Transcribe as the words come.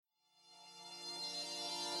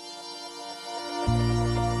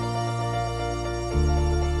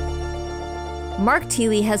Mark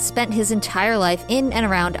Thiele has spent his entire life in and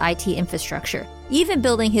around IT infrastructure, even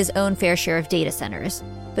building his own fair share of data centers.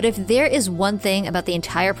 But if there is one thing about the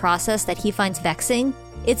entire process that he finds vexing,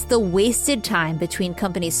 it's the wasted time between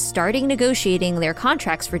companies starting negotiating their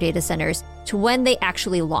contracts for data centers to when they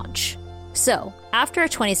actually launch. So, after a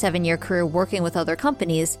 27-year career working with other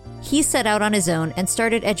companies, he set out on his own and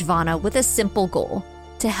started Edgevana with a simple goal: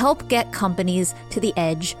 to help get companies to the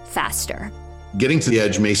edge faster. Getting to the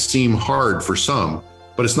edge may seem hard for some,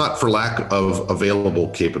 but it's not for lack of available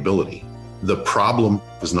capability. The problem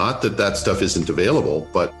is not that that stuff isn't available,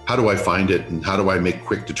 but how do I find it and how do I make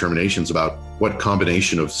quick determinations about what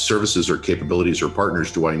combination of services or capabilities or partners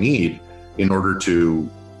do I need in order to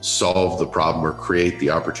solve the problem or create the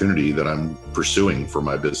opportunity that I'm pursuing for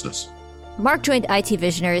my business. Mark joined IT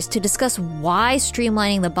Visionaries to discuss why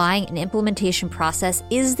streamlining the buying and implementation process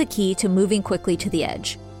is the key to moving quickly to the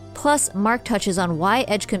edge. Plus, Mark touches on why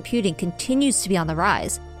edge computing continues to be on the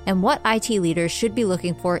rise and what IT leaders should be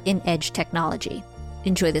looking for in edge technology.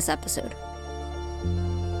 Enjoy this episode.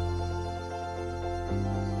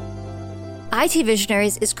 IT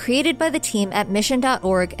Visionaries is created by the team at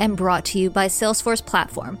Mission.org and brought to you by Salesforce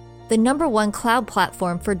Platform, the #1 cloud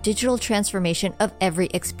platform for digital transformation of every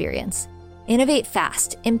experience. Innovate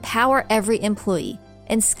fast, empower every employee,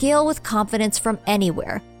 and scale with confidence from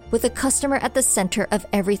anywhere, with a customer at the center of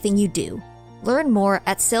everything you do. Learn more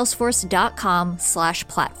at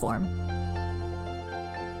salesforce.com/platform.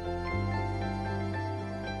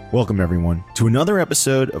 Welcome, everyone, to another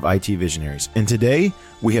episode of IT Visionaries. And today,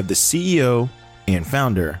 we have the CEO and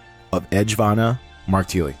founder of Edgevana, Mark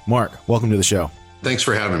Thiele. Mark, welcome to the show. Thanks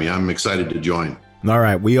for having me. I'm excited to join. All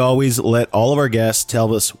right. We always let all of our guests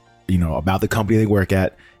tell us, about the company they work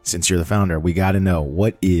at. Since you're the founder, we got to know,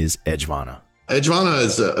 what is Edgevana? Edgevana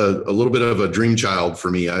is a little bit of a dream child for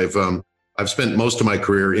me. I've spent most of my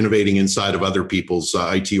career innovating inside of other people's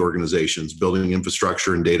IT organizations, building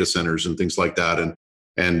infrastructure and data centers and things like that.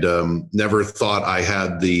 And never thought I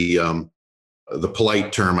had the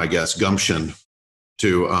polite term, I guess, gumption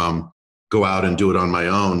to go out and do it on my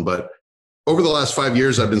own. But over the last 5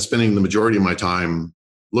 years, I've been spending the majority of my time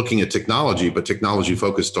looking at technology, but technology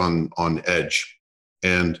focused on edge.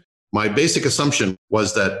 And my basic assumption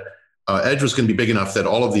was that edge was going to be big enough that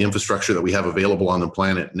all of the infrastructure that we have available on the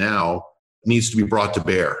planet now needs to be brought to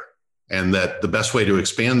bear. And that the best way to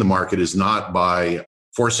expand the market is not by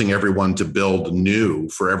forcing everyone to build new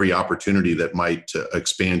for every opportunity that might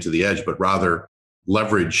expand to the edge, but rather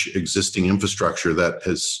leverage existing infrastructure that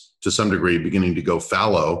has, to some degree, beginning to go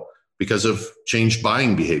fallow because of changed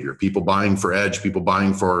buying behavior. People buying for edge, people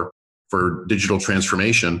buying for digital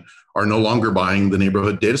transformation are no longer buying the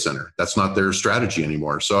neighborhood data center. That's not their strategy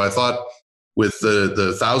anymore. So I thought with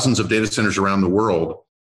the thousands of data centers around the world,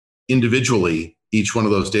 individually, each one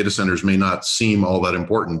of those data centers may not seem all that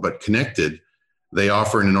important, but connected, they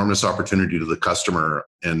offer an enormous opportunity to the customer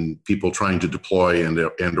and people trying to deploy and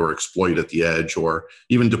or exploit at the edge, or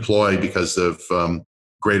even deploy because of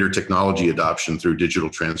greater technology adoption through digital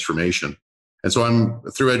transformation. And so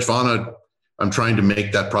through Edgevana, I'm trying to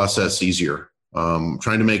make that process easier.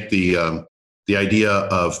 Trying to make the idea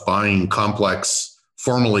of buying complex,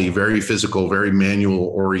 formally very physical, very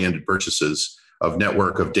manual-oriented purchases of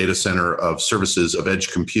network, of data center, of services, of edge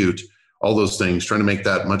compute, all those things, trying to make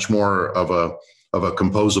that much more of a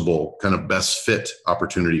composable kind of best fit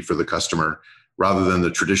opportunity for the customer, rather than the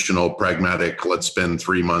traditional pragmatic, let's spend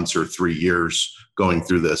 3 months or 3 years going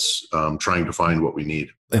through this, trying to find what we need.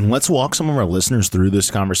 And let's walk some of our listeners through this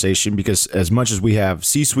conversation, because as much as we have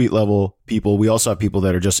C-suite level people, we also have people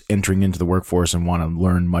that are just entering into the workforce and want to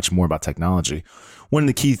learn much more about technology. One of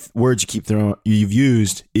the key words you've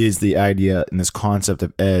used is the idea and this concept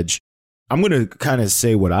of edge. I'm going to kind of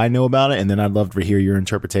say what I know about it, and then I'd love to hear your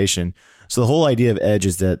interpretation. So the whole idea of edge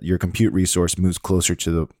is that your compute resource moves closer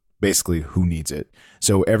to basically who needs it.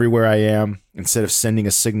 So everywhere I am, instead of sending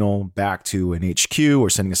a signal back to an HQ or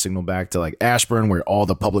sending a signal back to like Ashburn, where all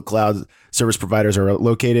the public cloud service providers are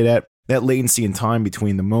located at, that latency and time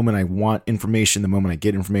between the moment I want information, the moment I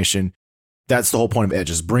get information, that's the whole point of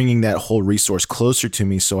edge, is bringing that whole resource closer to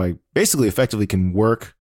me, so I basically effectively can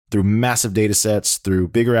work through massive data sets, through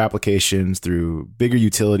bigger applications, through bigger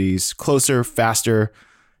utilities, closer, faster,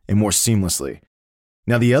 and more seamlessly.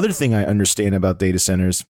 Now, the other thing I understand about data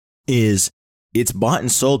centers is it's bought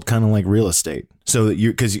and sold kind of like real estate. So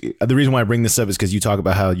because the reason why I bring this up is because you talk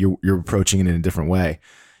about how you're approaching it in a different way.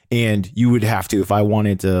 And you would have to, if I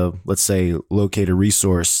wanted to, let's say, locate a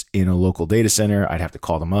resource in a local data center, I'd have to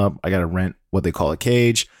call them up. I got to rent what they call a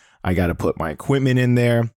cage. I got to put my equipment in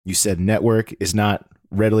there. You said network is not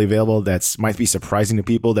readily available. Might be surprising to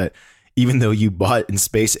people that even though you bought in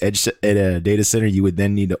space edge at a data center, you would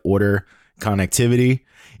then need to order connectivity.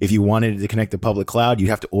 If you wanted to connect to public cloud, you'd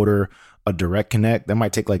have to order a direct connect. That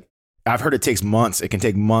might take I've heard it takes months. It can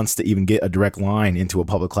take months to even get a direct line into a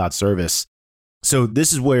public cloud service. So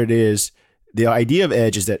this is where it is. The idea of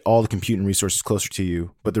edge is that all the compute and resources closer to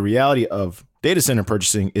you. But the reality of data center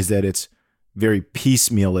purchasing is that it's very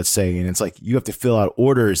piecemeal, let's say. And it's like you have to fill out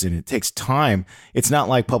orders and it takes time. It's not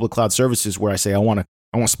like public cloud services where I say, I want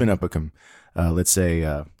to spin up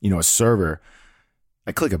a server.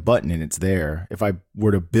 I click a button and it's there. If I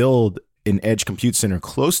were to build an edge compute center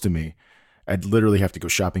close to me, I'd literally have to go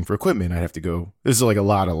shopping for equipment. This is like a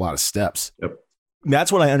lot of steps. Yep.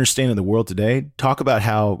 That's what I understand in the world today. Talk about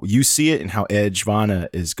how you see it and how Edgevana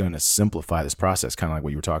is going to simplify this process, kind of like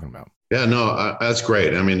what you were talking about. Yeah, no, that's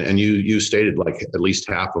great. I mean, and you stated like at least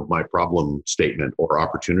half of my problem statement or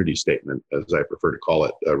opportunity statement, as I prefer to call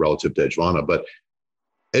it, relative to Edgevana. But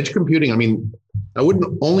edge computing, I mean, I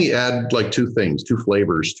wouldn't only add like two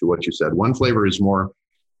flavors to what you said. One flavor is more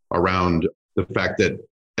around the fact that,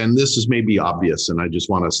 and this is maybe obvious, and I just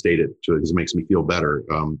want to state it because it makes me feel better,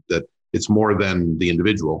 that it's more than the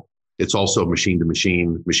individual. It's also machine to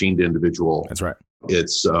machine, machine to individual. That's right.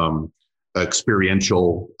 It's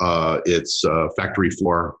experiential. It's factory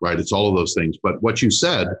floor, right? It's all of those things. But what you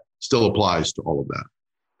said still applies to all of that,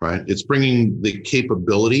 right? It's bringing the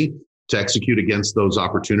capability to execute against those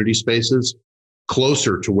opportunity spaces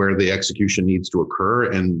closer to where the execution needs to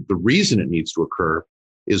occur. And the reason it needs to occur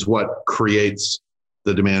is what creates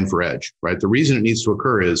the demand for edge, right? The reason it needs to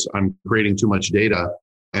occur is I'm creating too much data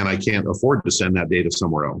and I can't afford to send that data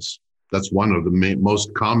somewhere else. That's one of the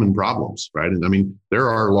most common problems, right? And I mean, there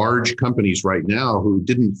are large companies right now who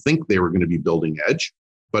didn't think they were going to be building edge,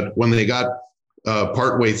 but when they got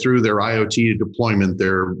partway through their IoT deployment,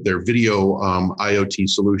 their video IoT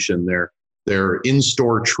solution, their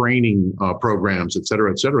in-store training programs, et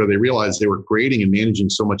cetera, they realized they were creating and managing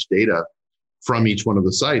so much data from each one of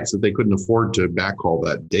the sites that they couldn't afford to backhaul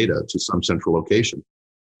that data to some central location.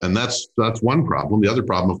 And that's one problem. The other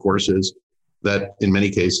problem, of course, is that in many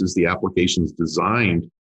cases, the applications designed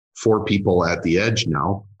for people at the edge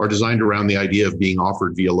now are designed around the idea of being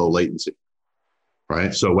offered via low latency,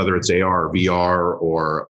 right? So whether it's AR, VR,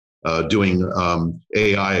 or doing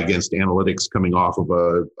AI against analytics coming off of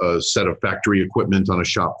a set of factory equipment on a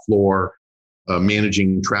shop floor,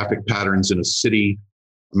 managing traffic patterns in a city,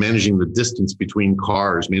 managing the distance between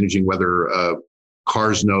cars, managing whether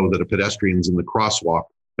cars know that a pedestrian's in the crosswalk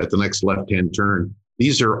at the next left-hand turn.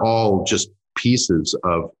 These are all just pieces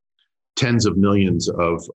of tens of millions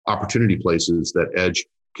of opportunity places that edge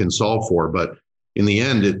can solve for. But in the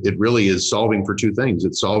end, it really is solving for two things.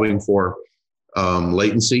 It's solving for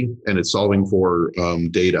latency and it's solving for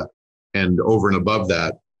data. And over and above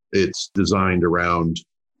that, it's designed around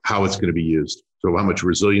how it's going to be used. So how much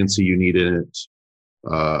resiliency you need in it,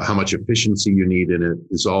 how much efficiency you need in it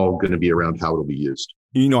is all going to be around how it'll be used.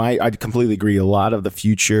 You know, I completely agree. A lot of the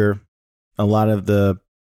future, a lot of the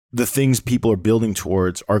things people are building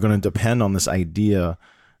towards are going to depend on this idea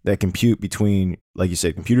that compute between, like you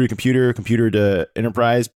said, computer to computer, computer to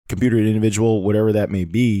enterprise, computer to individual, whatever that may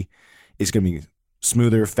be, is going to be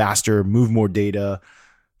smoother, faster, move more data,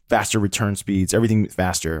 faster return speeds, everything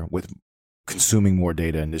faster with consuming more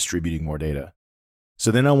data and distributing more data. So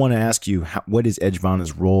then I want to ask you, what is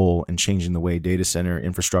Edgevana's role in changing the way data center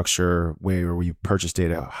infrastructure, where you purchase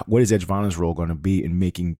data? What is Edgevana's role going to be in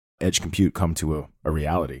making edge compute come to a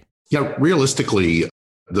reality? Yeah, realistically,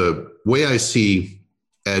 the way I see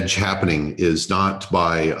edge happening is not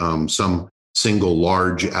by some single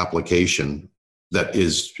large application that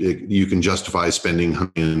is you can justify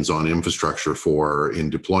spending millions on infrastructure for in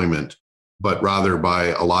deployment, but rather by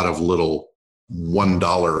a lot of little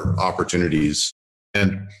 $1 opportunities.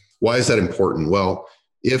 And why is that important? Well,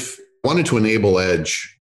 if I wanted to enable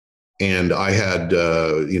edge and I had,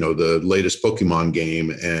 the latest Pokemon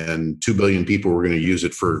game and 2 billion people were going to use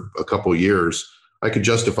it for a couple of years, I could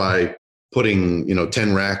justify putting,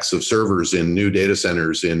 10 racks of servers in new data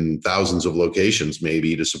centers in thousands of locations,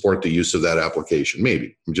 maybe to support the use of that application.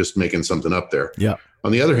 Maybe I'm just making something up there. Yeah.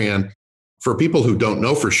 On the other hand, for people who don't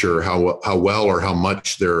know for sure how well or how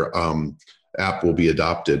much their app will be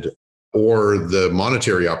adopted, or the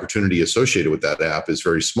monetary opportunity associated with that app is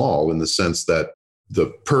very small in the sense that the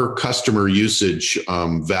per customer usage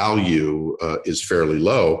value is fairly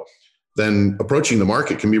low, then approaching the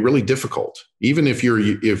market can be really difficult. Even if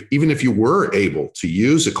you were able to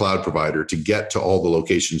use a cloud provider to get to all the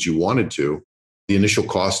locations you wanted to, the initial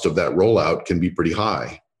cost of that rollout can be pretty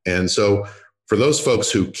high. And so for those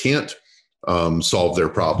folks who can't solve their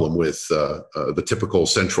problem with the typical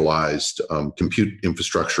centralized compute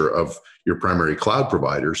infrastructure of your primary cloud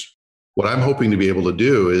providers. What I'm hoping to be able to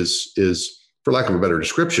do is, for lack of a better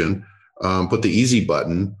description, put the easy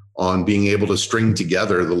button on being able to string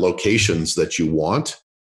together the locations that you want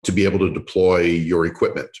to be able to deploy your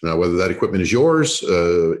equipment. Now, whether that equipment is yours,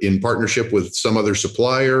 in partnership with some other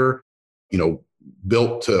supplier,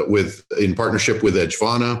 built in partnership with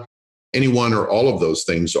Edgevana, any one or all of those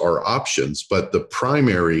things are options. But the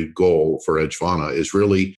primary goal for Edgevana is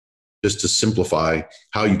really just to simplify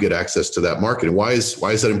how you get access to that market. And why is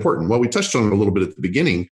that important? Well, we touched on it a little bit at the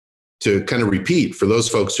beginning. To kind of repeat, for those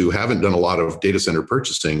folks who haven't done a lot of data center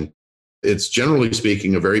purchasing, it's generally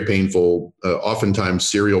speaking a very painful, oftentimes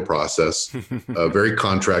serial process, very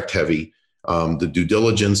contract heavy. The due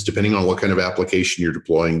diligence, depending on what kind of application you're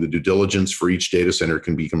deploying, the due diligence for each data center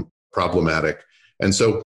can become problematic. And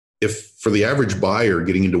so if for the average buyer,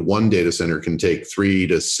 getting into one data center can take 3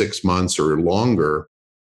 to 6 months or longer,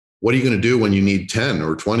 what are you going to do when you need 10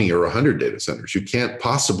 or 20 or 100 data centers? You can't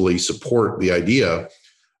possibly support the idea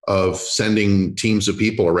of sending teams of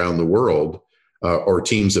people around the world or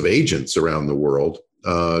teams of agents around the world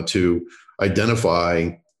to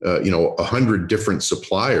identify 100 different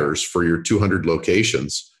suppliers for your 200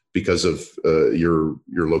 locations because of your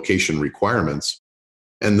location requirements,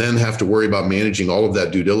 and then have to worry about managing all of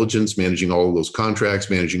that due diligence, managing all of those contracts,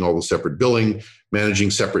 managing all the separate billing,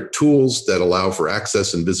 managing separate tools that allow for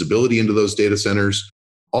access and visibility into those data centers.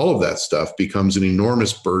 All of that stuff becomes an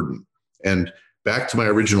enormous burden. And back to my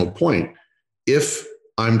original point, if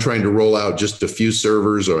I'm trying to roll out just a few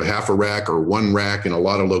servers or half a rack or one rack in a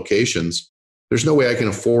lot of locations, there's no way I can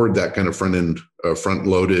afford that kind of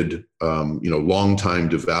front-loaded, long time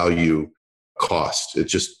to value cost. It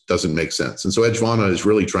just doesn't make sense. And so Edgevana is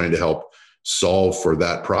really trying to help solve for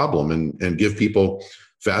that problem and give people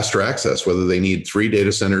faster access, whether they need 3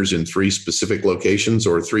 data centers in 3 specific locations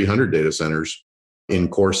or 300 data centers in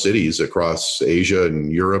core cities across Asia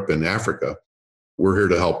and Europe and Africa. We're here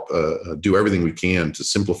to help do everything we can to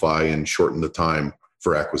simplify and shorten the time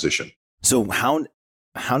for acquisition. So how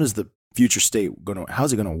does the future state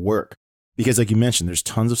how's it going to work? Because like you mentioned, there's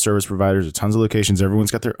tons of service providers, there's tons of locations.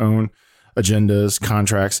 Everyone's got their own agendas,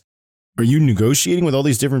 contracts. Are you negotiating with all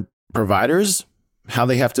these different providers, how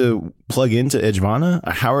they have to plug into Edgevana?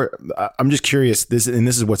 I'm just curious. This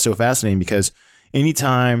is what's so fascinating, because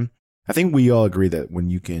anytime, I think we all agree that when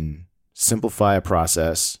you can simplify a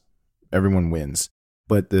process, everyone wins.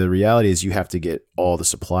 But the reality is you have to get all the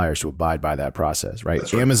suppliers to abide by that process, right?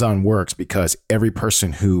 That's right. Amazon works because every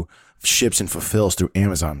person who ships and fulfills through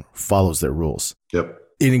Amazon follows their rules. Yep.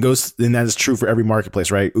 And that is true for every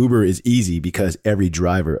marketplace, right? Uber is easy because every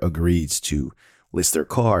driver agrees to list their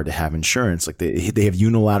car, to have insurance. Like they have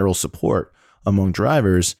unilateral support among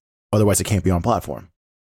drivers. Otherwise, it can't be on platform.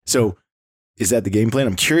 So is that the game plan?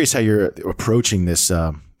 I'm curious how you're approaching this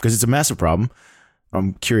because it's a massive problem.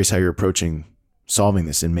 I'm curious how you're approaching solving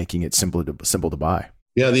this and making it simple to buy.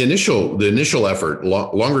 Yeah, the initial effort,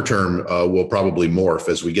 longer term, will probably morph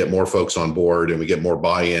as we get more folks on board and we get more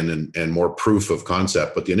buy-in and more proof of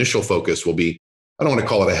concept. But the initial focus will be, I don't want to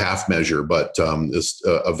call it a half measure, but this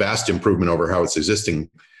a vast improvement over how it's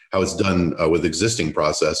done with existing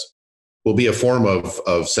process, will be a form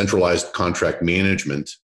of centralized contract management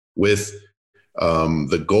with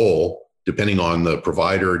the goal, depending on the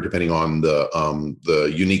provider, depending on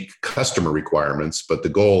the unique customer requirements. But the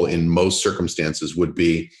goal in most circumstances would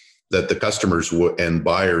be that the customers and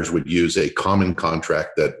buyers would use a common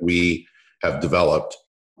contract that we have developed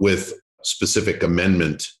with specific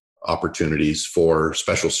amendment opportunities for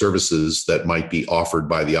special services that might be offered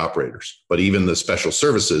by the operators. But even the special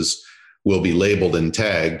services will be labeled and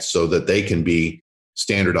tagged so that they can be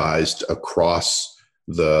standardized across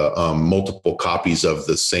the multiple copies of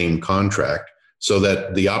the same contract, so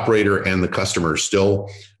that the operator and the customer still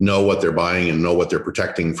know what they're buying and know what they're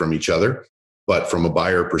protecting from each other. But from a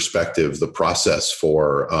buyer perspective, the process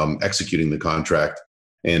for executing the contract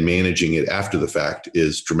and managing it after the fact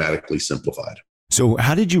is dramatically simplified. So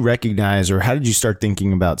how did you recognize, or how did you start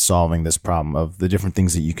thinking about solving this problem of the different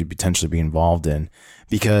things that you could potentially be involved in?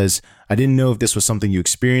 Because I didn't know if this was something you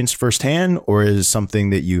experienced firsthand or is something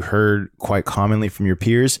that you heard quite commonly from your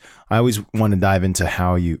peers. I always want to dive into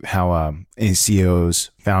how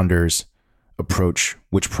CEOs, founders approach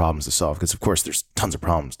which problems to solve, because of course there's tons of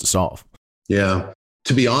problems to solve. Yeah.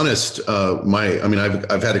 To be honest,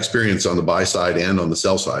 I've had experience on the buy side and on the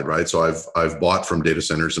sell side, right? So I've bought from data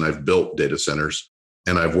centers and I've built data centers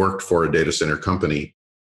and I've worked for a data center company.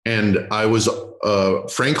 And I was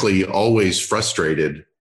frankly always frustrated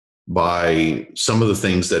by some of the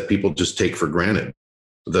things that people just take for granted.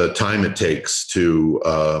 the time it takes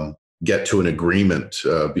to get to an agreement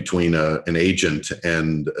between an agent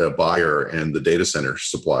and a buyer and the data center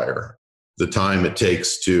supplier, the time it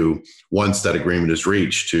takes to, once that agreement is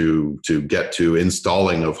reached, to get to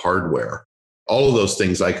installing of hardware. All of those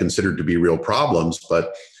things I considered to be real problems,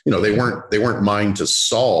 but they weren't mine to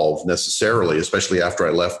solve necessarily, especially after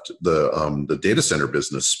I left the data center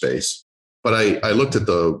business space. But I looked at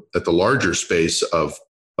the larger space of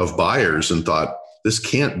buyers and thought, this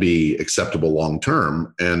can't be acceptable long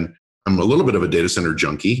term. And I'm a little bit of a data center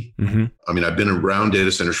junkie. Mm-hmm. I mean, I've been around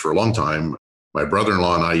data centers for a long time. My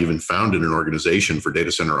brother-in-law and I even founded an organization for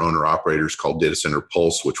data center owner-operators called Data Center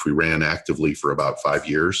Pulse, which we ran actively for about 5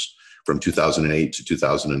 years, from 2008 to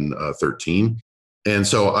 2013. And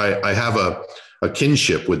so I have a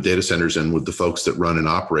kinship with data centers and with the folks that run and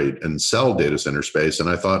operate and sell data center space. And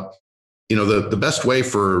I thought, the best way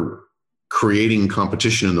for creating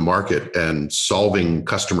competition in the market and solving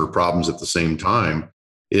customer problems at the same time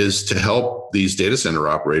is to help these data center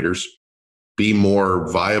operators be more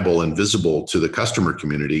viable and visible to the customer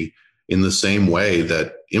community in the same way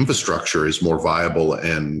that infrastructure is more viable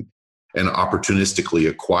and opportunistically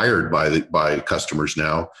acquired by customers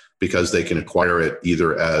now, because they can acquire it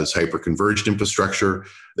either as hyper-converged infrastructure,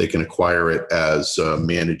 they can acquire it as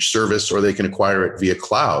managed service, or they can acquire it via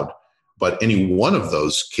cloud. But any one of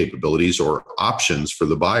those capabilities or options for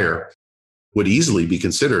the buyer would easily be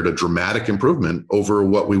considered a dramatic improvement over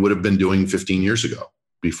what we would have been doing 15 years ago,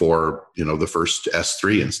 before the first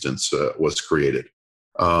S3 instance was created,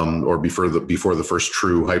 or before the first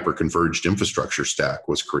true hyper-converged infrastructure stack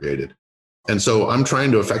was created. And so I'm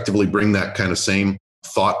trying to effectively bring that kind of same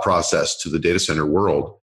thought process to the data center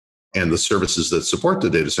world and the services that support the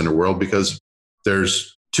data center world, because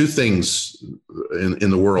there's two things in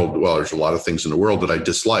the world. Well, there's a lot of things in the world that I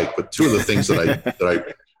dislike, but two of the things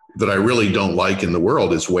that I really don't like in the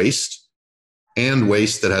world is waste, and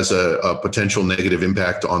waste that has a potential negative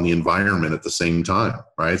impact on the environment at the same time,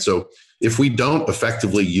 right? So if we don't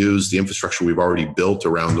effectively use the infrastructure we've already built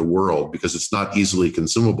around the world because it's not easily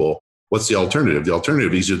consumable, what's the alternative? The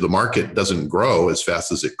alternative is either the market doesn't grow as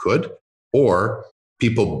fast as it could, or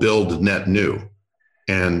people build net new.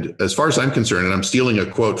 And as far as I'm concerned, and I'm stealing a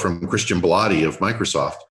quote from Christian Bellotti of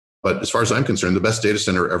Microsoft, but as far as I'm concerned, the best data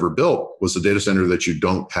center ever built was the data center that you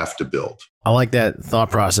don't have to build. I like that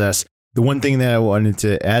thought process. The one thing that I wanted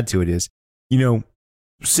to add to it is,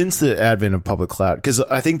 since the advent of public cloud, because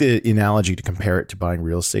I think the analogy to compare it to buying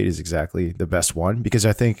real estate is exactly the best one, because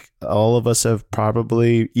I think all of us have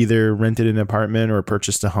probably either rented an apartment or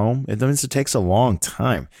purchased a home. It takes a long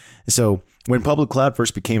time. So when public cloud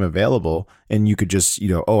first became available and you could just,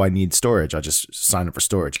 I need storage, I just sign up for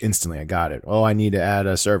storage. Instantly, I got it. Oh, I need to add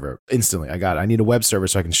a server. Instantly, I got it. I need a web server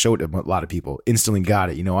so I can show it to a lot of people. Instantly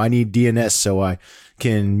got it. I need DNS so I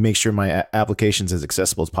can make sure my application's as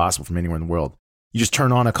accessible as possible from anywhere in the world. You just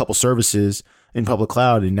turn on a couple services in public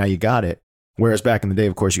cloud and now you got it. Whereas back in the day,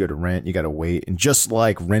 of course, you got to rent, you got to wait. And just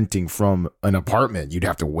like renting from an apartment, you'd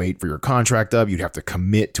have to wait for your contract up. You'd have to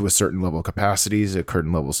commit to a certain level of capacities, a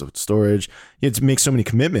certain levels of storage. You had to make so many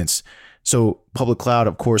commitments. So public cloud,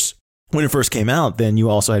 of course, when it first came out, then you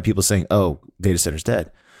also had people saying, oh, data center's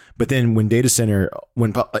dead. But then and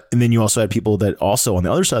then you also had people that also on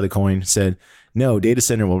the other side of the coin said, no, data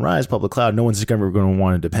center will rise, public cloud. No one's ever going to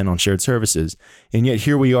want to depend on shared services. And yet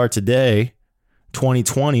here we are today,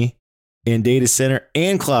 2020, and data center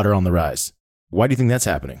and cloud are on the rise. Why do you think that's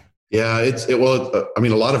happening? Yeah, a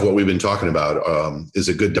lot of what we've been talking about is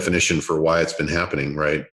a good definition for why it's been happening,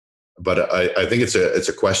 right? But I think it's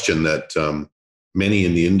a question that many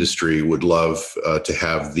in the industry would love to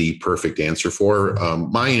have the perfect answer for.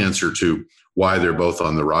 My answer to why they're both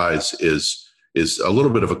on the rise is a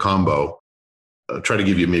little bit of a combo. Try to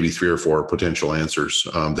give you maybe 3 or 4 potential answers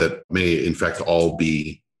that may, in fact, all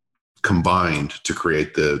be combined to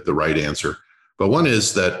create the right answer. But one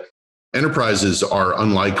is that enterprises are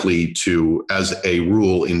unlikely to, as a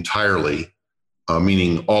rule, entirely,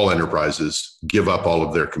 meaning all enterprises, give up all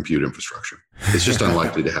of their compute infrastructure. It's just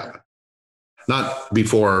unlikely to happen. Not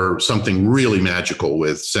before something really magical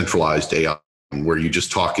with centralized AI, where you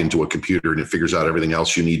just talk into a computer and it figures out everything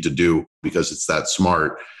else you need to do because it's that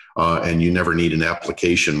smart. And you never need an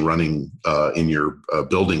application running in your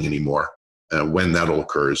building anymore. When that'll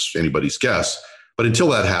occur is anybody's guess. But until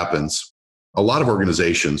that happens, a lot of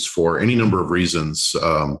organizations, for any number of reasons,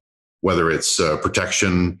 whether it's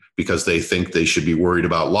protection because they think they should be worried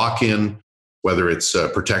about lock-in, whether it's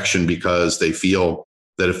protection because they feel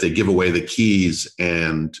that if they give away the keys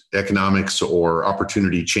and economics or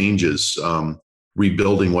opportunity changes,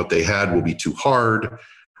 rebuilding what they had will be too hard,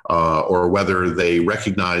 or whether they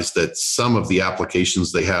recognize that some of the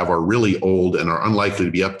applications they have are really old and are unlikely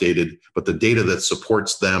to be updated, but the data that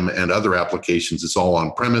supports them and other applications is all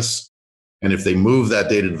on premise. And if they move that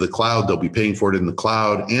data to the cloud, they'll be paying for it in the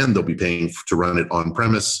cloud and they'll be paying to run it on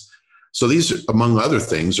premise. So these, among other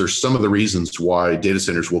things, are some of the reasons why data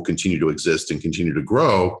centers will continue to exist and continue to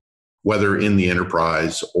grow, whether in the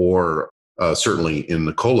enterprise or certainly in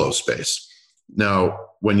the colo space. Now,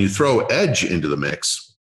 when you throw edge into the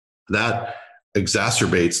mix, that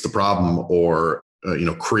exacerbates the problem or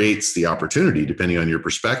creates the opportunity, depending on your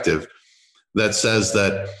perspective, that says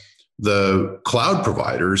that the cloud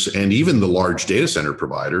providers and even the large data center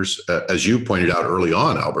providers, as you pointed out early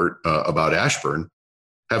on, Albert, about Ashburn,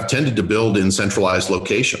 have tended to build in centralized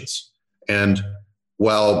locations. And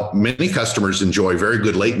while many customers enjoy very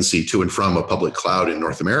good latency to and from a public cloud in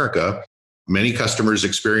North America, many customers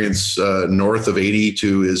experience north of 80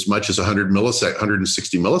 to as much as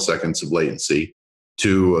 160 milliseconds of latency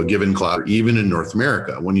to a given cloud, even in North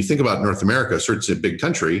America. When you think about North America, certainly it's a big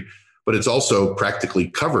country, but it's also practically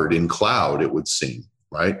covered in cloud, it would seem,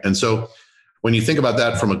 right? And so when you think about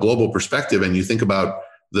that from a global perspective and you think about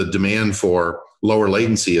the demand for lower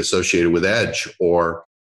latency associated with edge or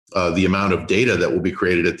the amount of data that will be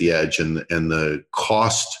created at the edge and the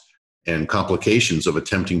cost and complications of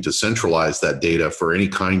attempting to centralize that data for any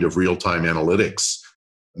kind of real-time analytics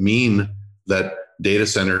mean that data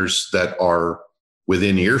centers that are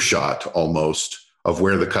within earshot almost of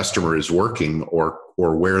where the customer is working or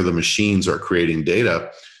where the machines are creating data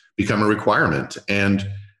become a requirement. And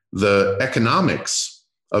the economics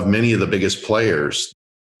of many of the biggest players,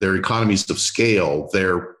 their economies of scale,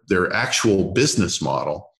 their actual business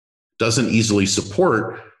model doesn't easily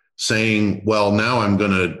support saying, well, now I'm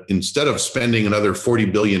going to, instead of spending another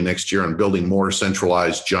 $40 billion next year on building more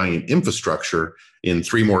centralized giant infrastructure in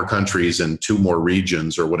 3 more countries and 2 more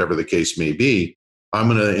regions or whatever the case may be, I'm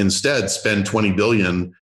going to instead spend $20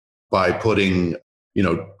 billion by putting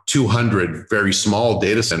 200 very small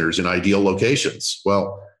data centers in ideal locations.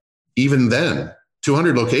 Well, even then,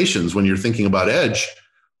 200 locations, when you're thinking about edge,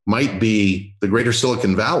 might be the greater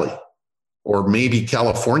Silicon Valley or maybe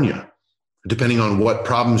California, depending on what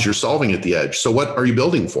problems you're solving at the edge. So what are you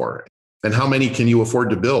building for? And how many can you afford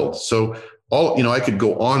to build? So I could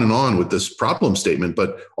go on and on with this problem statement,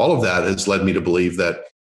 but all of that has led me to believe that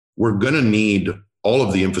we're going to need all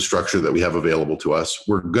of the infrastructure that we have available to us.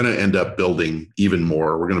 We're going to end up building even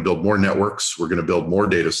more. We're going to build more networks. We're going to build more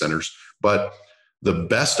data centers. But the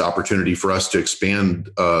best opportunity for us to expand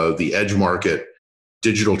the edge market,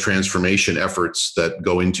 digital transformation efforts that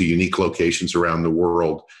go into unique locations around the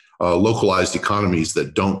world, localized economies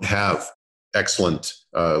that don't have excellent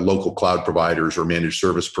local cloud providers or managed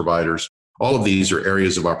service providers. All of these are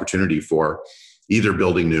areas of opportunity for either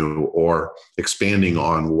building new or expanding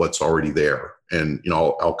on what's already there. And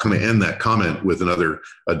I'll kind of end that comment with another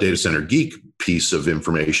data center geek piece of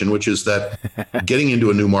information, which is that getting into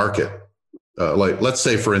a new market, like let's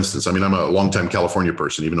say, for instance, I'm a longtime California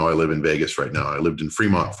person, even though I live in Vegas right now. I lived in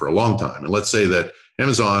Fremont for a long time. And let's say that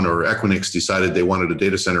Amazon or Equinix decided they wanted a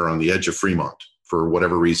data center on the edge of Fremont for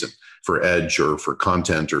whatever reason, for edge or for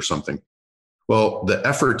content or something. Well, the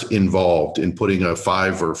effort involved in putting a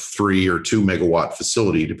 5 or 3 or 2 megawatt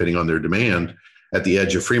facility, depending on their demand, at the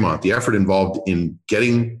edge of Fremont, the effort involved in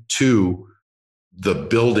getting to the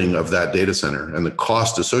building of that data center and the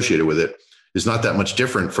cost associated with it is not that much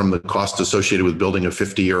different from the cost associated with building a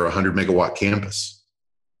 50 or 100 megawatt campus.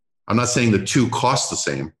 I'm not saying the two cost the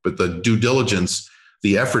same, but the due diligence,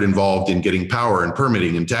 the effort involved in getting power and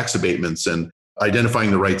permitting and tax abatements and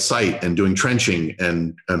identifying the right site and doing trenching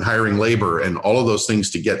and hiring labor and all of those things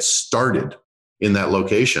to get started in that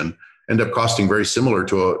location end up costing very similar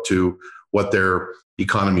to what their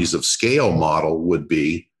economies of scale model would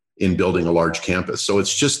be in building a large campus. So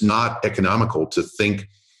it's just not economical to think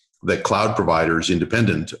that cloud providers,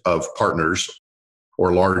 independent of partners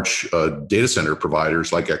or large data center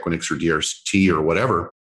providers like Equinix or DRT or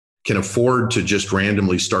whatever, can afford to just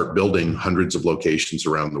randomly start building hundreds of locations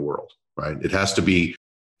around the world, right? It has to be,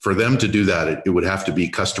 for them to do that, it would have to be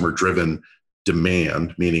customer-driven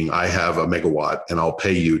demand, meaning I have a megawatt and I'll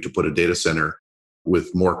pay you to put a data center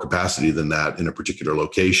with more capacity than that in a particular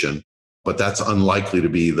location. But that's unlikely to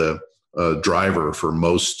be the driver for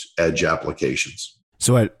most edge applications.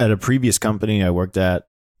 So at a previous company I worked at,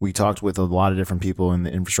 we talked with a lot of different people in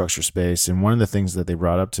the infrastructure space. And one of the things that they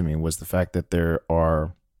brought up to me was the fact that there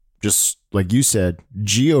are, just like you said,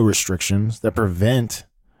 geo restrictions that prevent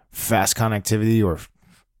fast connectivity or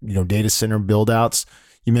data center build outs.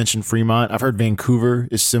 You mentioned Fremont. I've heard Vancouver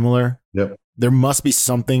is similar. Yep. There must be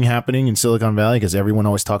something happening in Silicon Valley because everyone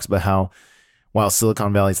always talks about how while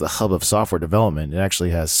Silicon Valley is the hub of software development, it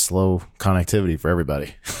actually has slow connectivity for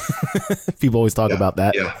everybody. People always talk about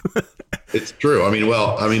that. Yeah, it's true.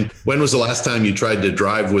 When was the last time you tried to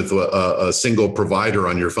drive with a single provider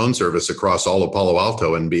on your phone service across all of Palo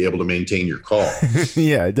Alto and be able to maintain your call?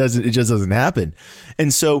 Yeah, it just doesn't happen.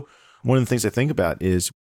 And so one of the things I think about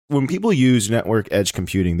is when people use network edge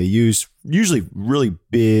computing, they use usually really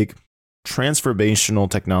big transformational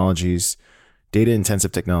technologies, data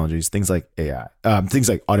intensive technologies, things like AI, things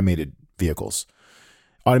like automated vehicles.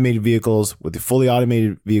 Automated vehicles with the fully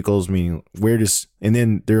automated vehicles, meaning and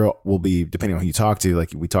then there will be, depending on who you talk to,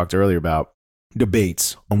 like we talked earlier about,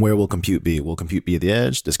 debates on where will compute be. Will compute be at the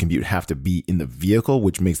edge? Does compute have to be in the vehicle,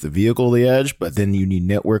 which makes the vehicle the edge? But then you need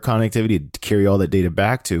network connectivity to carry all that data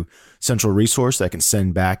back to central resource that can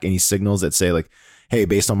send back any signals that say like, hey,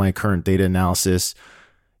 based on my current data analysis,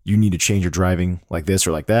 you need to change your driving like this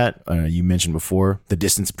or like that. You mentioned before the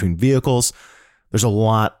distance between vehicles. There's a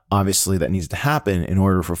lot, obviously, that needs to happen in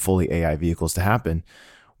order for fully AI vehicles to happen.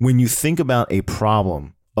 When you think about a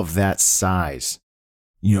problem of that size,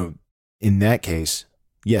 in that case,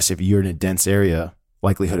 yes, if you're in a dense area,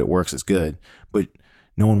 likelihood it works is good, but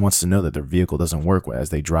no one wants to know that their vehicle doesn't work as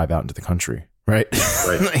they drive out into the country, right?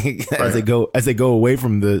 Right. As they go away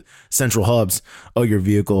from the central hubs, your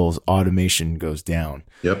vehicle's automation goes down.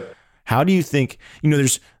 Yep. How do you think,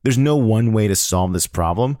 there's no one way to solve this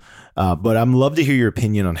problem, but I'd love to hear your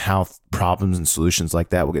opinion on how problems and solutions like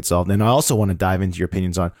that will get solved. And I also want to dive into your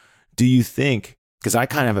opinions on, do you think, because I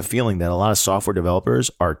kind of have a feeling that a lot of software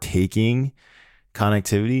developers are taking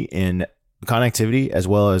connectivity as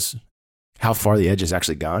well as how far the edge has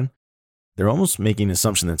actually gone. They're almost making an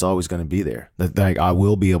assumption that's always going to be there. That like, I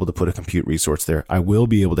will be able to put a compute resource there. I will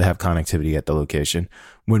be able to have connectivity at the location,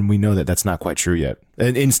 when we know that that's not quite true yet.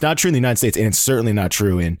 And it's not true in the United States, and it's certainly not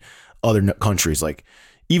true in other countries, like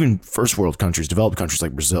even first world countries, developed countries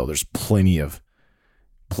like Brazil. There's plenty of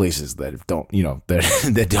places that don't,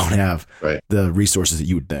 that don't have the resources that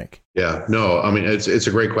you would think. Yeah, no, it's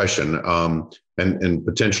a great question, and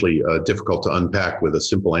potentially difficult to unpack with a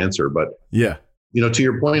simple answer. But yeah, to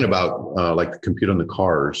your point about like the compute on the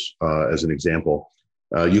cars, as an example,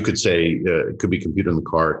 you could say it could be compute in the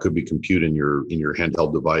car, it could be compute in your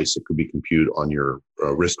handheld device, it could be compute on your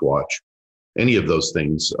wristwatch, any of those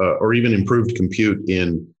things, or even improved compute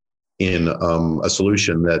in a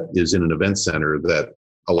solution that is in an event center that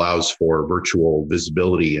allows for virtual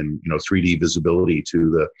visibility and 3D visibility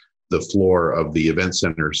to the floor of the event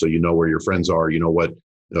center, so where your friends are,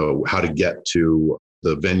 how to get to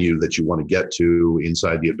the venue that you want to get to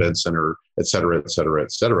inside the event center, et cetera, et cetera,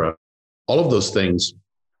 et cetera. All of those things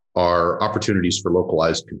are opportunities for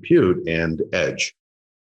localized compute and edge.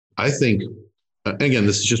 I think, again,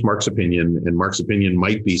 this is just Mark's opinion, and Mark's opinion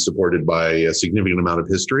might be supported by a significant amount of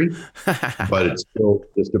history, but it's still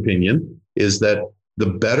just opinion, is that the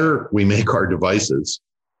better we make our devices,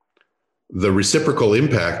 the reciprocal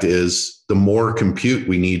impact is the more compute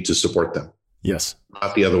we need to support them. Yes.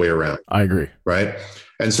 Not the other way around. I agree. Right.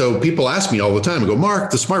 And so people ask me all the time, I go,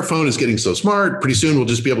 Mark, the smartphone is getting so smart. Pretty soon we'll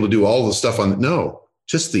just be able to do all the stuff on it. No,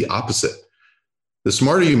 just the opposite. The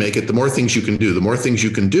smarter you make it, the more things you can do. The more things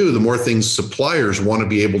you can do, the more things suppliers want to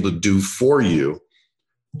be able to do for you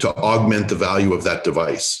to augment the value of that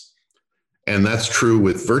device. And that's true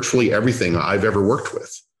with virtually everything I've ever worked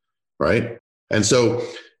with. Right. And so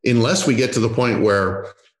unless we get to the point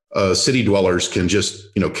where city dwellers can just,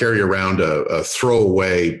 carry around a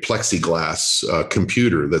throwaway plexiglass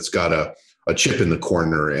computer that's got a chip in the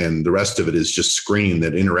corner, and the rest of it is just screen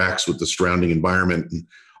that interacts with the surrounding environment and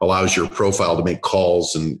allows your profile to make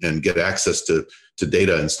calls and get access to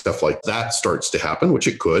data and stuff like that starts to happen, which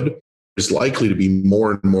it could, there's likely to be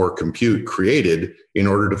more and more compute created in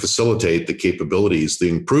order to facilitate the capabilities, the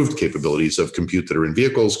improved capabilities of compute that are in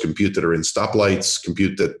vehicles, compute that are in stoplights,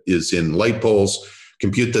 compute that is in light poles,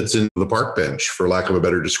 compute that's in the park bench, for lack of a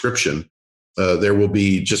better description. There will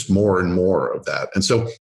be just more and more of that.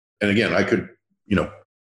 And again, I could,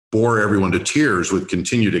 bore everyone to tears with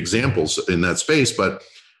continued examples in that space. But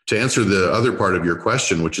to answer the other part of your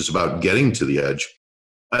question, which is about getting to the edge,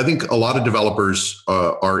 I think a lot of developers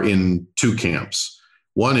are in two camps.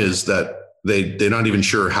 One is that they're not even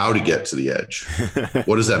sure how to get to the edge.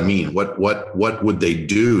 What does that mean? What would they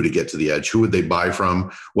do to get to the edge? Who would they buy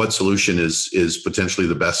from? What solution is potentially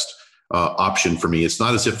the best option for me? It's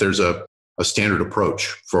not as if there's a standard approach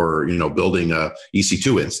for building a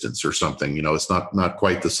EC2 instance or something. It's not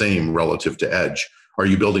quite the same relative to edge. Are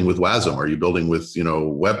you building with WASM? Are you building with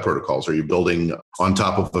web protocols? Are you building on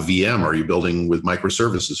top of a VM? Are you building with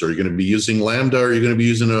microservices? Are you going to be using Lambda? Are you going to be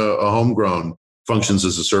using a homegrown functions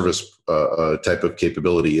as a service type of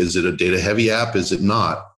capability? Is it a data heavy app? Is it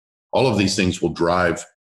not? All of these things will drive,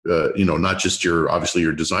 not just obviously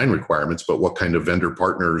your design requirements, but what kind of vendor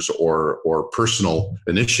partners or personal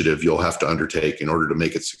initiative you'll have to undertake in order to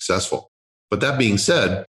make it successful. But that being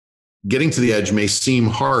said, getting to the edge may seem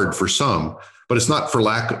hard for some, but it's not for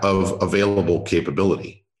lack of available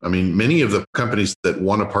capability. I mean, many of the companies that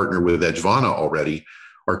want to partner with Edgevana already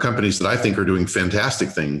are companies that I think are doing fantastic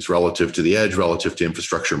things relative to the edge, relative to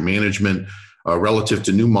infrastructure management, relative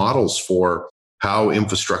to new models for how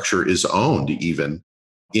infrastructure is owned, even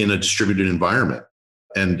in a distributed environment.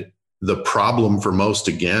 And the problem for most,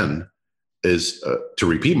 again, is, to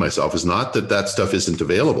repeat myself, is not that stuff isn't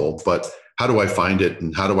available, but how do I find it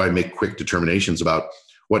and how do I make quick determinations about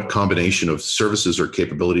what combination of services or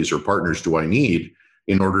capabilities or partners do I need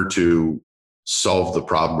in order to solve the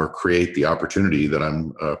problem or create the opportunity that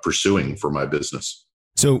I'm pursuing for my business.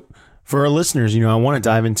 So for our listeners, I want to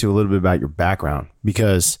dive into a little bit about your background,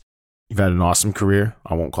 because you've had an awesome career.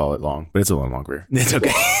 I won't call it long, but it's a long career. It's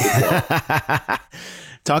okay.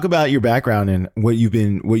 Talk about your background and what you've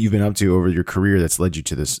been up to over your career that's led you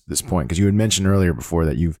to this point. Because you had mentioned earlier before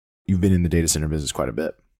that you've been in the data center business quite a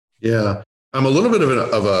bit. Yeah. I'm a little bit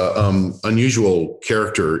of a unusual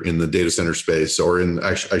character in the data center space, or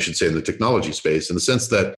I should say in the technology space, in the sense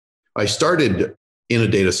that I started in a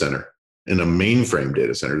data center, in a mainframe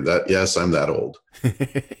data center. Yes, I'm that old.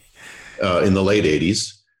 In the late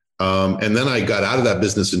 80s. And then I got out of that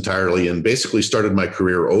business entirely and basically started my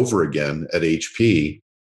career over again at HP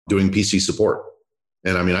doing PC support.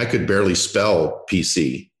 And I mean, I could barely spell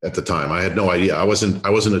PC at the time. I had no idea. I wasn't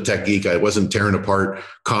a tech geek. I wasn't tearing apart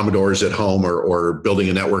Commodores at home or building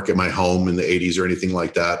a network at my home in the 80s or anything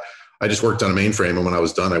like that. I just worked on a mainframe. And when I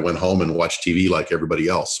was done, I went home and watched TV like everybody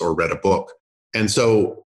else or read a book. And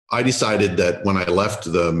so I decided that when I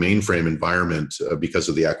left the mainframe environment because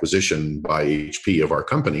of the acquisition by HP of our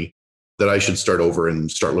company, that I should start over and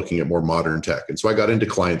start looking at more modern tech. And so I got into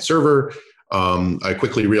client server. I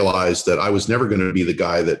quickly realized that I was never going to be the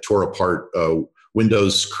guy that tore apart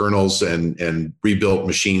Windows kernels and rebuilt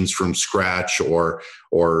machines from scratch, or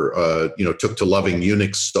took to loving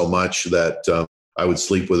Unix so much that I would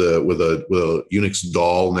sleep with a Unix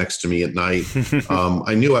doll next to me at night.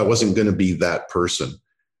 I knew I wasn't going to be that person.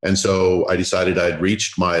 And so I decided I'd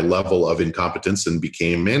reached my level of incompetence and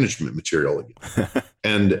became management material.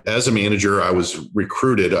 And as a manager, I was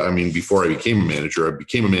recruited. I mean, before I became a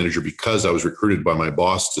manager because I was recruited by my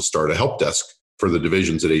boss to start a help desk for the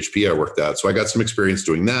divisions at HP I worked at. So I got some experience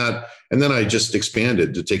doing that. And then I just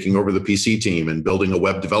expanded to taking over the PC team and building a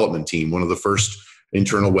web development team, one of the first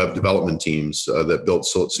internal web development teams that built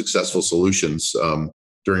successful solutions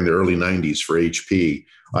during the early 90s for HP.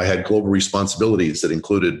 I had global responsibilities that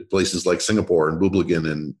included places like Singapore and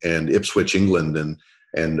Bubligin and Ipswich, England,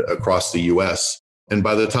 and across the US. And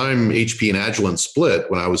by the time HP and Agilent split,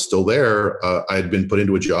 when I was still there, I had been put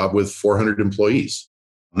into a job with 400 employees.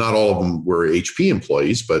 Not all of them were HP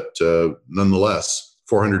employees, but nonetheless,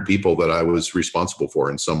 400 people that I was responsible for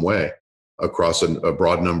in some way across a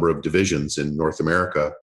broad number of divisions in North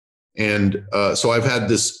America. And so I've had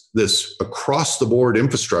this across the board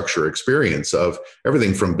infrastructure experience of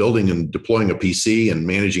everything from building and deploying a PC and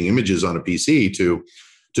managing images on a PC to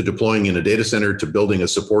deploying in a data center, to building a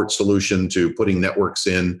support solution, to putting networks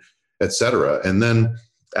in, et cetera. And then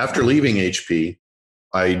after leaving HP,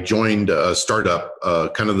 I joined a startup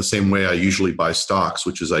kind of the same way I usually buy stocks,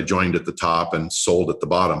 which is I joined at the top and sold at the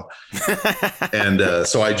bottom. And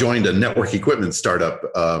so I joined a network equipment startup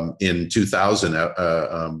in 2000.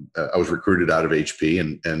 I was recruited out of HP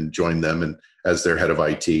and joined them as their head of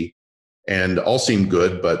IT. And all seemed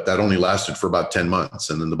good, but that only lasted for about 10 months.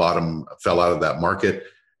 And then the bottom fell out of that market.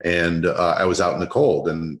 And I was out in the cold.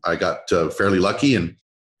 And I got fairly lucky and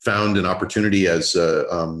found an opportunity as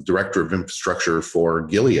director of infrastructure for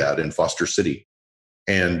Gilead in Foster City.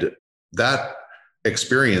 And that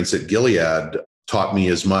experience at Gilead taught me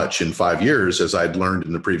as much in 5 years as I'd learned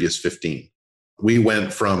in the previous 15. We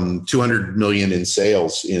went from 200 million in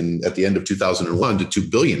sales at the end of 2001 to 2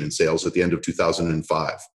 billion in sales at the end of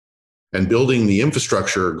 2005. And building the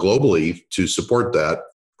infrastructure globally to support that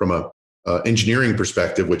from a engineering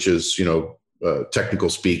perspective, which is, technical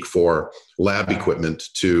speak for lab equipment,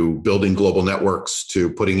 to building global networks, to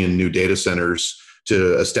putting in new data centers,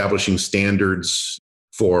 to establishing standards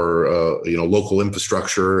for local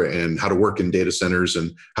infrastructure and how to work in data centers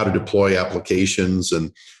and how to deploy applications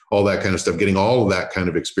and all that kind of stuff, getting all of that kind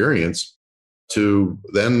of experience, to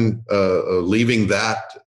then leaving that,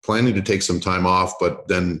 planning to take some time off, but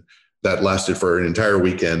then that lasted for an entire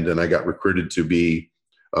weekend, and I got recruited to be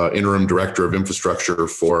interim director of infrastructure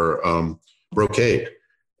for Brocade.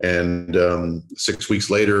 And 6 weeks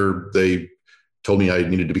later, they told me I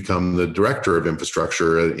needed to become the director of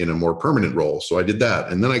infrastructure in a more permanent role. So I did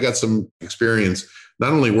that. And then I got some experience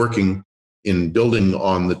not only working in building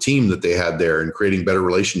on the team that they had there and creating better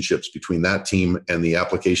relationships between that team and the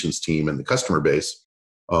applications team and the customer base.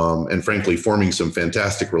 And frankly, forming some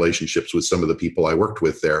fantastic relationships with some of the people I worked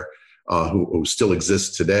with there who still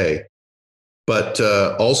exist today. But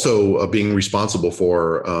also being responsible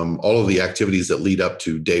for all of the activities that lead up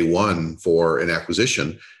to day one for an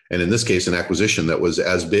acquisition. And in this case, an acquisition that was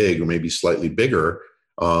as big or maybe slightly bigger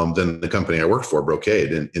than the company I worked for,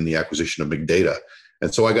 Brocade, in the acquisition of big data.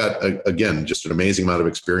 And so I got, again, just an amazing amount of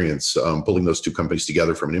experience pulling those two companies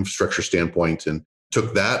together from an infrastructure standpoint, and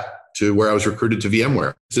took that to where I was recruited to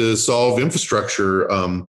VMware to solve infrastructure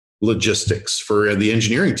logistics for the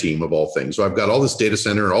engineering team of all things. So I've got all this data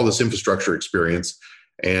center, all this infrastructure experience,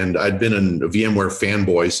 and I'd been a VMware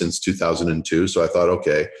fanboy since 2002. So I thought,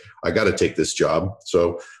 okay, I got to take this job.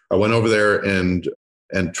 So I went over there and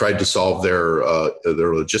tried to solve their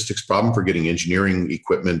logistics problem for getting engineering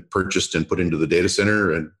equipment purchased and put into the data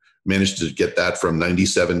center, and managed to get that from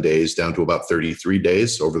 97 days down to about 33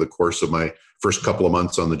 days over the course of my first couple of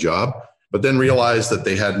months on the job. But then realized that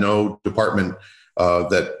they had no department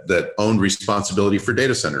that owned responsibility for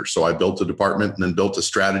data centers. So I built a department and then built a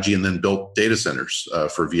strategy and then built data centers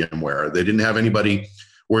for VMware. They didn't have anybody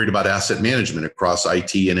worried about asset management across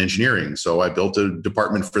IT and engineering. So I built a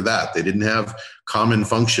department for that. They didn't have common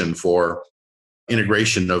function for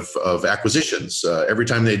integration of acquisitions. Every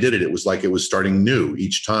time they did it, it was like it was starting new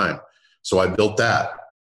each time. So I built that.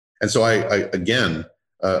 And so I again,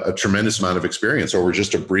 a tremendous amount of experience over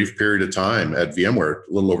just a brief period of time at VMware,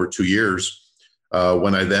 a little over 2 years,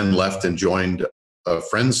 when I then left and joined a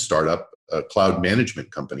friend's startup, a cloud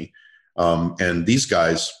management company. And these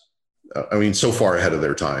guys, so far ahead of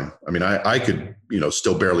their time. I could,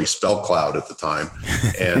 still barely spell cloud at the time.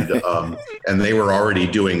 And they were already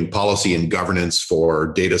doing policy and governance for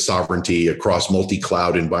data sovereignty across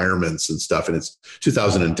multi-cloud environments and stuff. And it's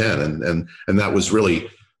 2010. And that was really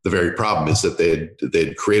the very problem, is that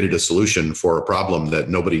they'd created a solution for a problem that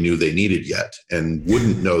nobody knew they needed yet and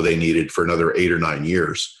wouldn't know they needed for another 8 or 9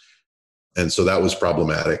 years. And so that was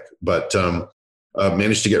problematic. But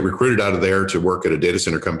managed to get recruited out of there to work at a data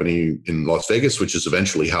center company in Las Vegas, which is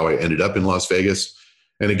eventually how I ended up in Las Vegas.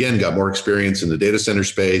 And again, got more experience in the data center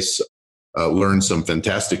space, learned some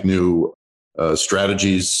fantastic new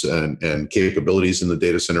strategies and capabilities in the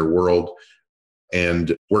data center world,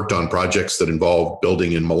 and worked on projects that involved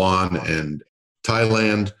building in Milan and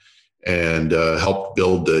Thailand, and helped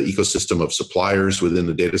build the ecosystem of suppliers within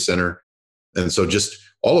the data center. And so just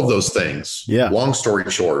all of those things, long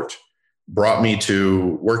story short, brought me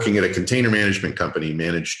to working at a container management company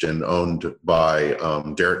managed and owned by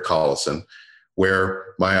Derek Collison,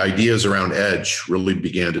 where my ideas around edge really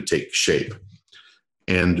began to take shape.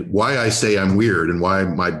 And why I say I'm weird and why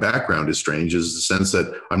my background is strange is the sense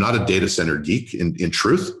that I'm not a data center geek in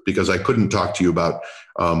truth, because I couldn't talk to you about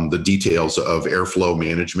the details of airflow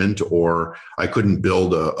management, or I couldn't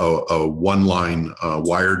build a one-line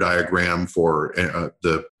wire diagram for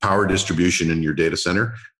the power distribution in your data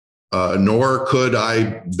center. Nor could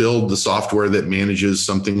I build the software that manages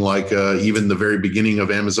something like even the very beginning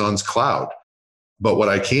of Amazon's cloud. But what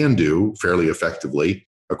I can do fairly effectively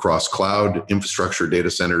across cloud, infrastructure, data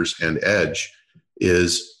centers, and edge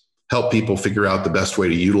is help people figure out the best way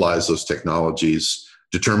to utilize those technologies,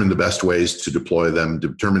 determine the best ways to deploy them,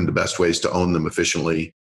 determine the best ways to own them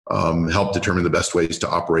efficiently, help determine the best ways to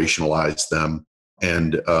operationalize them,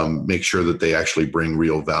 and make sure that they actually bring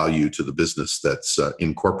real value to the business that's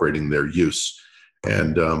incorporating their use.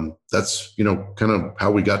 And that's, kind of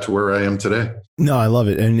how we got to where I am today. No, I love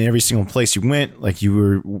it. And every single place you went, like you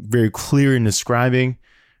were very clear in describing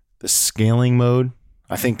the scaling mode.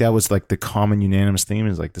 I think that was like the common unanimous theme,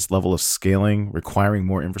 is like this level of scaling requiring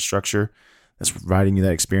more infrastructure that's providing you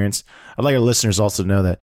that experience. I'd like our listeners also to know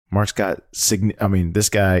that Mark's got, this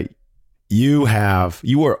guy, you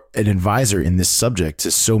are an advisor in this subject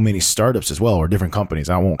to so many startups as well, or different companies.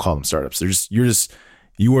 I won't call them startups.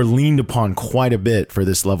 You are leaned upon quite a bit for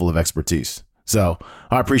this level of expertise. So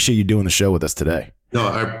I appreciate you doing the show with us today. No,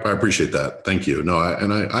 I appreciate that. Thank you. No,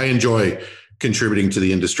 I enjoy contributing to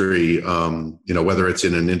the industry, whether it's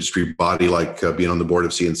in an industry body like being on the board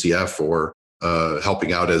of CNCF, or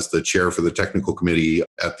helping out as the chair for the technical committee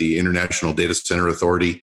at the International Data Center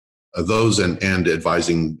Authority. Those and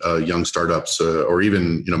advising young startups or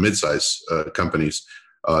even mid-size companies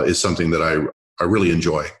is something that I really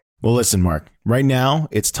enjoy. Well, listen, Mark, right now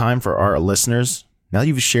it's time for our listeners. Now that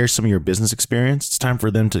you've shared some of your business experience, it's time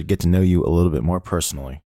for them to get to know you a little bit more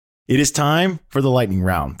personally. It is time for the lightning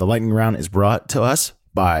round. The lightning round is brought to us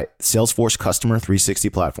by Salesforce Customer 360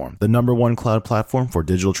 Platform, the #1 cloud platform for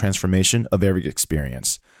digital transformation of every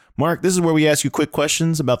experience. Mark, this is where we ask you quick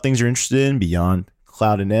questions about things you're interested in beyond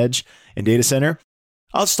cloud and edge and data center.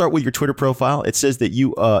 I'll start with your Twitter profile. It says that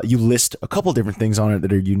you list a couple different things on it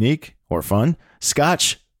that are unique or fun.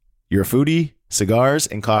 Scotch, you're a foodie, cigars,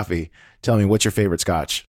 and coffee. Tell me, what's your favorite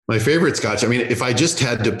scotch? My favorite scotch, I mean, if I just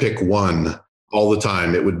had to pick one all the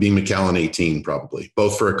time, it would be Macallan 18 probably,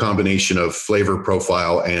 both for a combination of flavor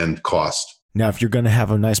profile and cost. Now, if you're going to have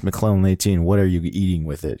a nice Macallan 18, what are you eating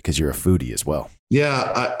with it? Because you're a foodie as well.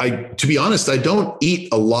 Yeah, I to be honest, I don't eat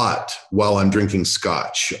a lot while I'm drinking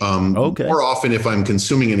scotch. Okay. More often, if I'm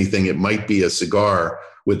consuming anything, it might be a cigar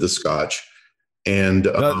with the scotch. And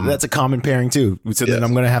that's a common pairing too. So yes. Then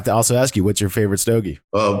I'm going to have to also ask you, what's your favorite stogie?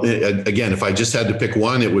 Again, if I just had to pick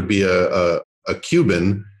one, it would be a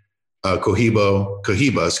Cuban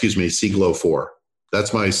Cohiba, Siglo 4.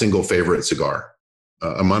 That's my single favorite cigar.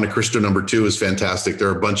 A Montecristo number 2 is fantastic. There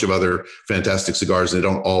are a bunch of other fantastic cigars, and they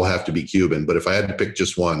don't all have to be Cuban. But if I had to pick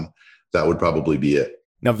just one, that would probably be it.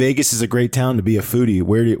 Now, Vegas is a great town to be a foodie.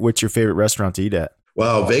 What's your favorite restaurant to eat at?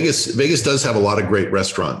 Wow, Vegas does have a lot of great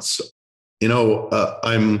restaurants. You know,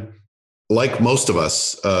 I'm like most of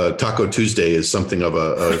us. Taco Tuesday is something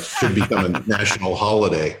of should become a national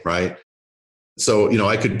holiday, right? So, you know,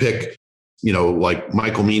 I could pick, you know, like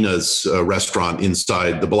Michael Mina's restaurant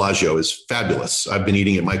inside the Bellagio is fabulous. I've been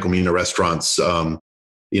eating at Michael Mina restaurants,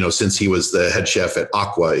 you know, since he was the head chef at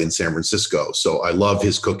Aqua in San Francisco. So I love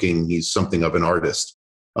his cooking. He's something of an artist.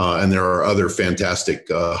 And there are other fantastic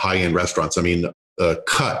high-end restaurants. I mean,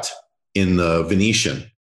 Cut in the Venetian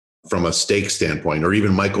from a steak standpoint, or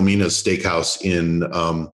even Michael Mina's Steakhouse in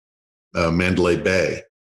Mandalay Bay.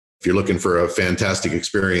 If you're looking for a fantastic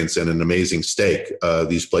experience and an amazing steak,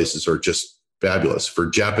 these places are just fabulous. For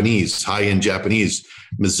Japanese, high-end Japanese,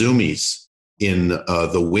 Mizumi's in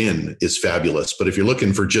the Wynn is fabulous. But if you're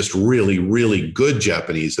looking for just really, really good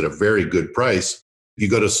Japanese at a very good price, you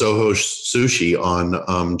go to Soho Sushi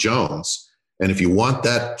on Jones. And if you want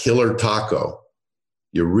that killer taco,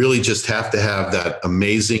 you really just have to have that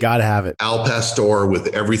amazing gotta have it al pastor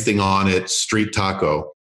with everything on it, street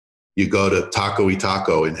taco. You go to Taco y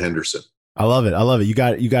Taco in Henderson. I love it. You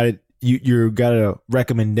got a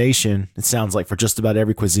recommendation. It sounds like for just about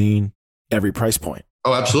every cuisine, every price point.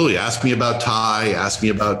 Oh, absolutely. Ask me about Thai. Ask me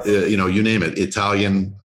about you name it.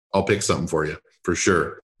 Italian. I'll pick something for you for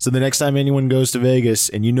sure. So the next time anyone goes to Vegas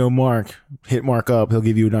and you know Mark, hit Mark up. He'll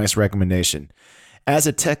give you a nice recommendation. As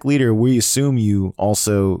a tech leader, we assume you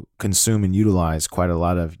also consume and utilize quite a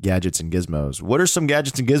lot of gadgets and gizmos. What are some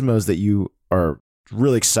gadgets and gizmos that you are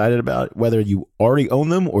really excited about, whether you already own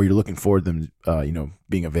them or you're looking forward to them,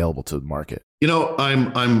 being available to the market? You know,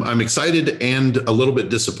 I'm excited and a little bit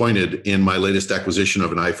disappointed in my latest acquisition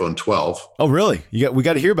of an iPhone 12. Oh, really? We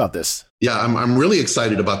got to hear about this. Yeah, I'm really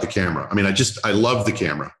excited about the camera. I mean, I love the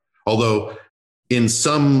camera. Although in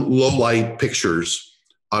some low light pictures,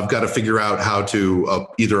 I've got to figure out how to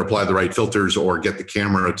either apply the right filters or get the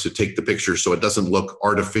camera to take the picture so it doesn't look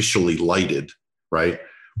artificially lighted, right?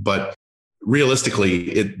 But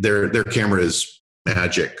realistically, their camera is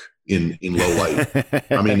magic in low light.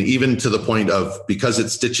 I mean, even to the point of, because it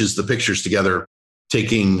stitches the pictures together,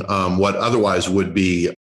 taking what otherwise would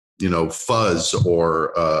be, fuzz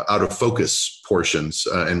or out of focus portions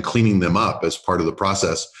and cleaning them up as part of the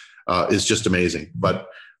process is just amazing. But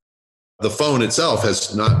the phone itself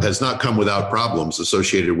has not come without problems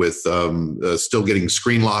associated with still getting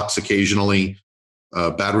screen locks occasionally.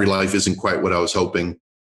 Battery life isn't quite what I was hoping.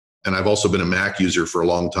 And I've also been a Mac user for a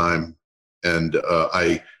long time. And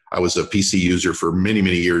I was a PC user for many,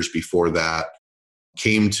 many years before that.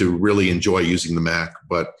 Came to really enjoy using the Mac,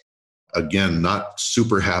 but again, not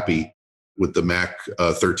super happy with the Mac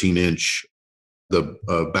 13-inch.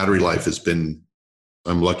 The battery life has been,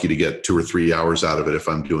 I'm lucky to get 2 or 3 hours out of it if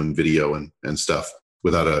I'm doing video and stuff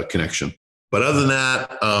without a connection. But other than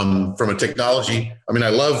that, from a technology, I mean, I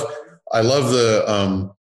love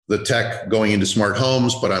the tech going into smart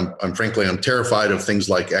homes, but I'm frankly terrified of things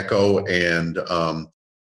like Echo and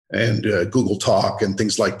Google Talk and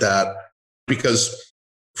things like that, because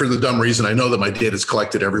for the dumb reason, I know that my data is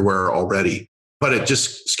collected everywhere already, but it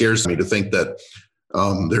just scares me to think that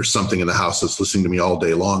there's something in the house that's listening to me all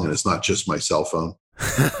day long, and it's not just my cell phone.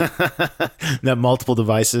 Not multiple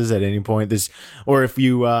devices at any point. Or if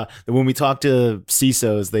you, when we talk to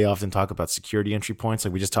CISOs, they often talk about security entry points.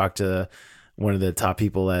 Like we just talked to one of the top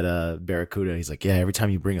people at Barracuda. He's like, yeah, every time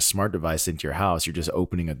you bring a smart device into your house, you're just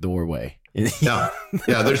opening a doorway. Yeah.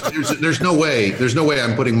 There's no way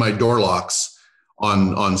I'm putting my door locks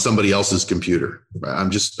on somebody else's computer. I'm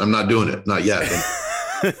not doing it. Not yet.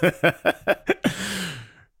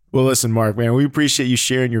 Well, listen, Mark, man, we appreciate you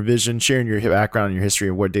sharing your vision, sharing your background and your history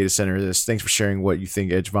of what data center is. Thanks for sharing what you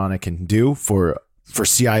think Edgevana can do for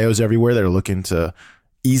CIOs everywhere that are looking to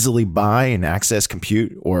easily buy and access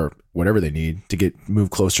compute or whatever they need to move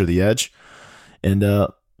closer to the edge. And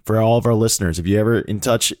for all of our listeners, if you're ever in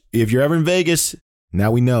Vegas,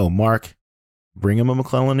 now we know, Mark, bring him a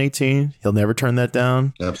McClellan 18. He'll never turn that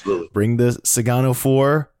down. Absolutely. Bring the Sagano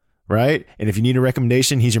 4. Right. And if you need a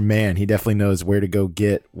recommendation, he's your man. He definitely knows where to go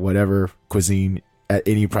get whatever cuisine at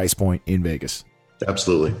any price point in Vegas.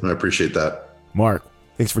 Absolutely. I appreciate that. Mark,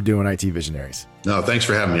 thanks for doing IT Visionaries. No, thanks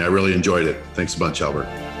for having me. I really enjoyed it. Thanks a bunch, Albert.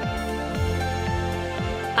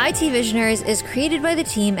 IT Visionaries is created by the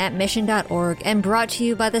team at mission.org and brought to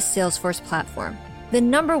you by the Salesforce platform, the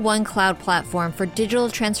 #1 cloud platform for digital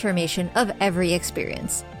transformation of every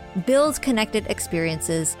experience. Build connected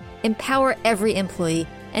experiences, empower every employee,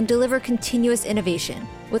 and deliver continuous innovation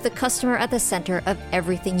with the customer at the center of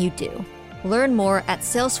everything you do. Learn more at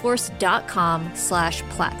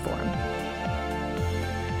salesforce.com/platform.